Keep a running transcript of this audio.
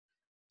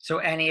So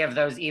any of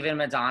those, even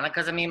Madonna,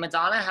 because I mean,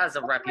 Madonna has a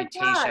Oh my God.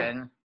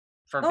 reputation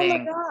for Oh my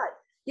being. God.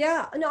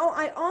 Yeah. No,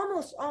 I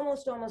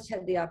almost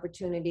had the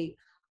opportunity.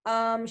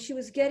 She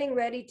was getting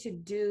ready to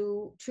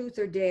do Truth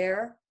or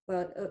Dare,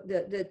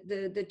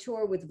 the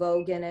tour with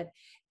Vogue in it,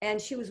 and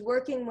she was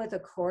working with a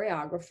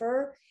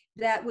choreographer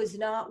that was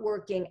not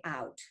working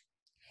out.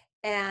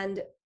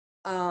 And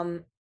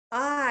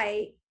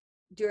I,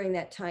 during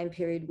that time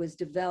period, was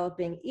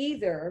developing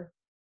either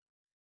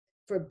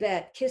for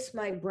Bette, Kiss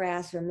My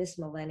Brass or Miss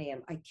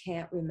Millennium. I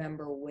can't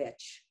remember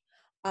which.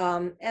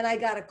 And I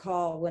got a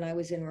call when I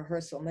was in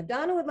rehearsal.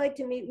 Madonna would like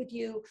to meet with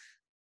you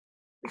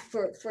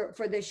for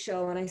this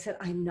show. And I said,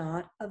 I'm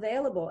not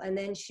available. And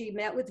then she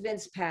met with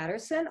Vince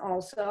Patterson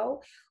also,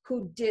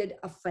 who did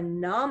a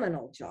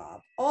phenomenal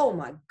job. Oh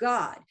my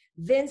God.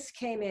 Vince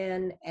came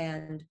in,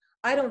 and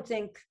I don't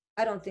think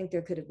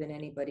there could have been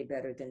anybody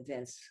better than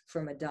Vince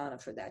for Madonna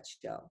for that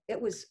show.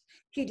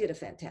 He did a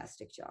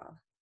fantastic job.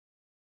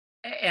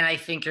 And I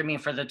think you mean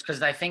for the,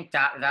 because I think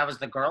that was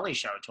the girly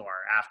show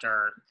tour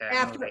after the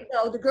After, movie.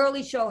 no, the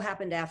girly show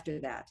happened after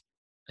that.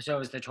 So it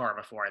was the tour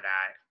before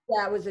that.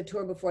 That was the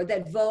tour before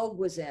that Vogue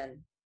was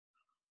in.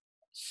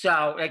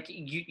 So like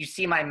you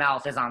see my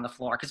mouth is on the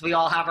floor because we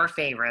all have our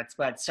favorites,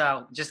 but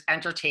so just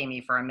entertain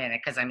me for a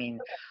minute because I mean,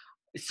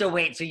 so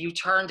wait, so you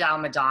turned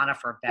down Madonna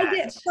for I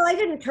did. Bette? Well, I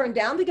didn't turn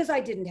down because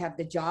I didn't have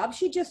the job.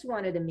 She just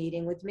wanted a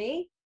meeting with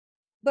me.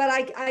 But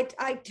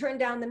I turned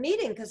down the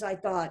meeting because I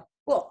thought,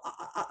 well,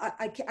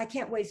 I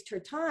can't waste her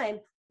time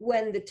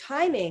when the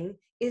timing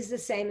is the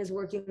same as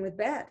working with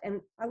Bette.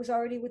 And I was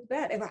already with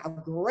Bette. And how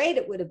great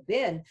it would have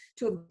been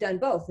to have done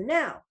both.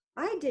 Now,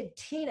 I did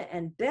Tina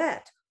and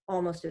Bette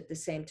almost at the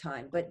same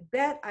time. But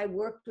Bette, I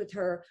worked with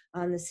her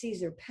on the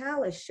Caesar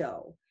Palace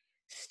show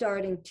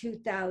starting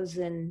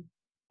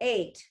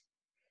 2008.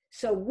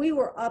 So we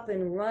were up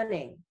and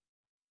running.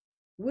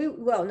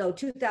 Well, no,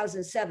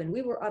 2007.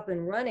 We were up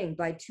and running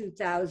by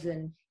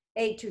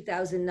 2008,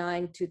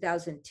 2009,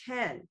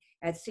 2010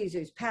 at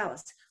Caesar's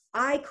Palace.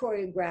 I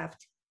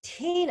choreographed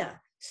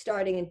Tina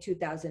starting in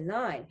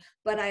 2009,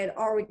 but I had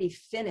already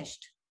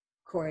finished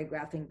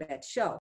choreographing that show.